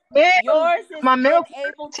if my male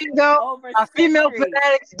able to go, over my female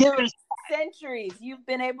fanatics give it centuries. You've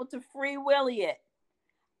been able to free willy it.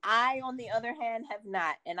 I, on the other hand, have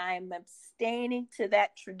not, and I am abstaining to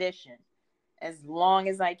that tradition as long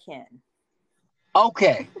as I can.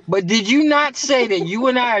 Okay, but did you not say that you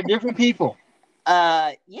and I are different people?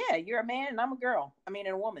 Yeah, you're a man and I'm a girl. I mean,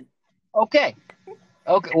 a woman. Okay.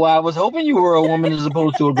 Well, I was hoping you were a woman as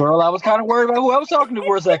opposed to a girl. I was kind of worried about who I was talking to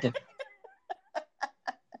for a second.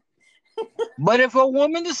 But if a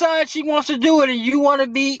woman decides she wants to do it and you want to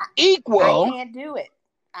be equal, I can't do it.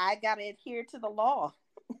 I gotta adhere to the law.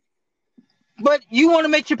 But you want to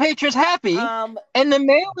make your patrons happy, and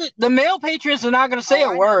the male patrons are not going to say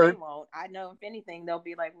a word. They won't. I know if anything, they'll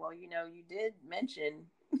be like, "Well, you did mention."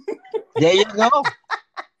 There you go.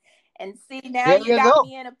 And see, now you got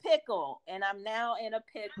me in a pickle, and I'm now in a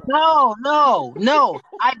pickle. No.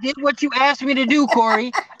 I did what you asked me to do,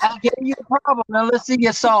 Corey. I gave you a problem. Now let's see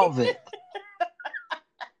you solve it.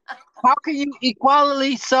 How can you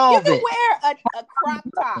equally solve it? You can wear a crop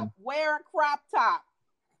top. Wear a crop top.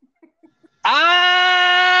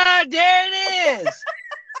 Ah, there it is.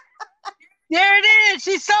 There it is.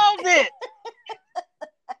 She solved it.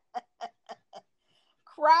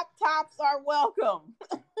 Crop tops are welcome.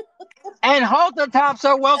 And halter tops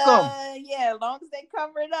are welcome. Yeah, as long as they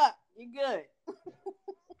cover it up, you're good.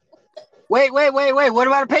 Wait. What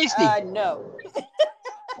about a pasty? No.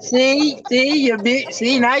 See, now you're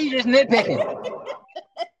just nitpicking.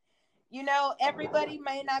 Everybody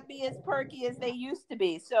may not be as perky as they used to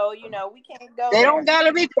be. So, we can't go. They don't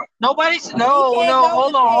gotta be. Nobody's. No.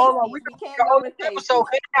 Hold on. We can't go with pasties.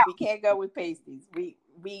 We can't go with pasties. We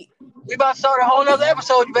about to start a whole nother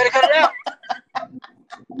episode. You better cut it out.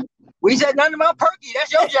 We said nothing about perky.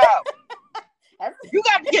 That's your job. You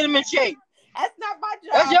got to get them in shape. That's not my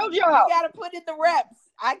job. That's your job. You got to put in the reps.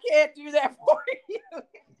 I can't do that for you.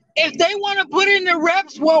 If they want to put in the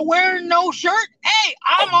reps while wearing no shirt, hey,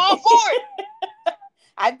 I'm all for it.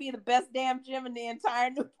 I'd be the best damn gym in the entire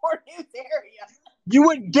Newport News area. You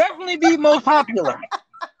would definitely be most popular.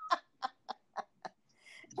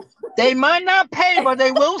 They might not pay, but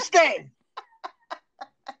they will stay.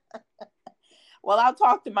 Well, I'll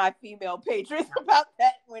talk to my female patrons about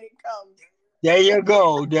that when it comes. There you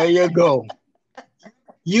go.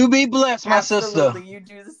 You be blessed, my sister. You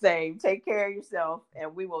do the same. Take care of yourself,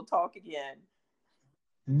 and we will talk again.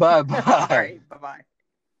 Bye-bye. All right, bye-bye.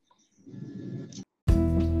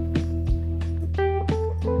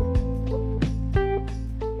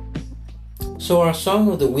 So our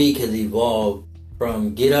song of the week has evolved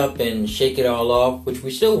from Get Up and Shake It All Off, which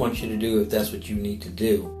we still want you to do if that's what you need to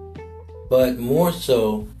do. But more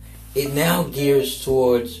so, it now gears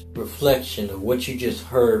towards reflection of what you just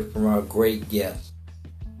heard from our great guest.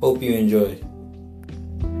 Hope you enjoyed.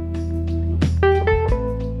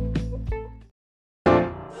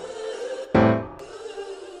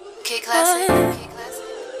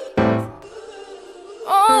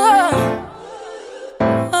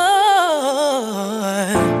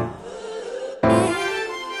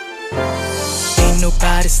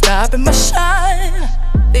 nobody's stopping my shine.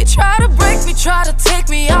 They try to break me, try to take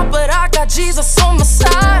me out, but I got Jesus on my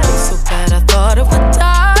side. So bad I thought I would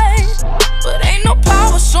die, but ain't no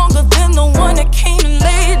power stronger than the one that came and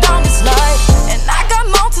laid down his life. And I got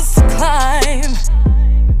mountains to climb,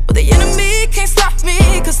 but the enemy can't stop me,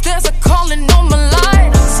 cause there's a calling on my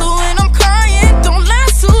life. So when I'm crying, don't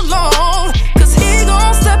last too long, cause he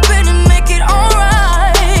gon' step in and make it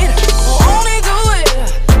alright. Won't he do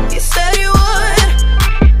it? He said he would.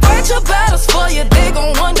 Fight your battles for you, they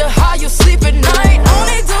gon' wonder how you sleep at night. Won't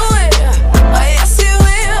he do it? Yes he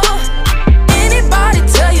will. Anybody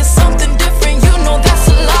tell you something different, you know that's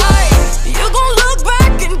a lie. You gon' look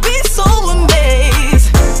back and be so amazed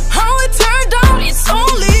how it turned out, it's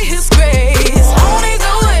only his grace. Won't he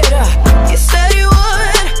do it? He said he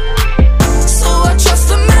would. So I trust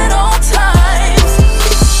him at all times.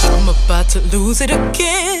 I'm about to lose it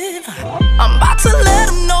again. I'm about to let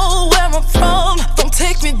him know where I'm from. Don't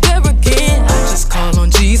take me there again. Just call on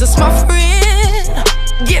Jesus, my friend.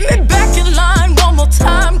 Get me back in line one more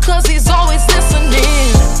time, cause he's always listening.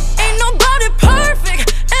 Ain't nobody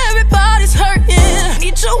perfect, everybody's hurting.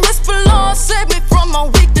 Need your whisper, Lord, save me from my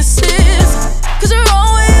weaknesses, cause you're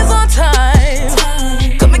always on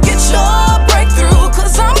time. Come and get your breakthrough,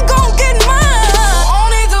 cause I'm gon' get mine.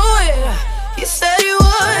 Won't he do it? He said he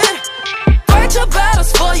would. Fight your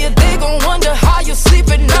battles for you, they gon' wonder how you sleep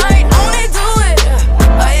at night. Won't he do it?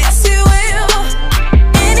 Yes he will.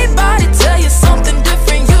 Anybody tell you something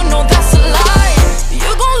different, you know that's a lie. You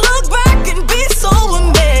gon' look back and be so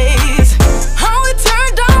amazed how it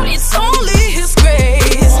turned out, it's only his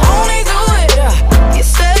grace. Won't he do it? He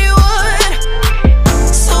said he would.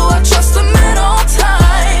 So I trust him at all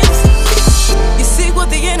times. You see what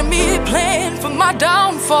the enemy planned for my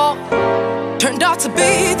downfall turned out to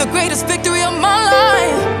be the greatest victory of my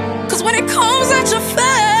life. Cause when it comes at you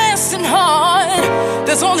fast and hard,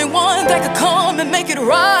 there's only one that could come and make it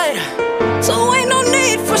right. So ain't no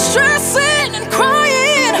need for stress.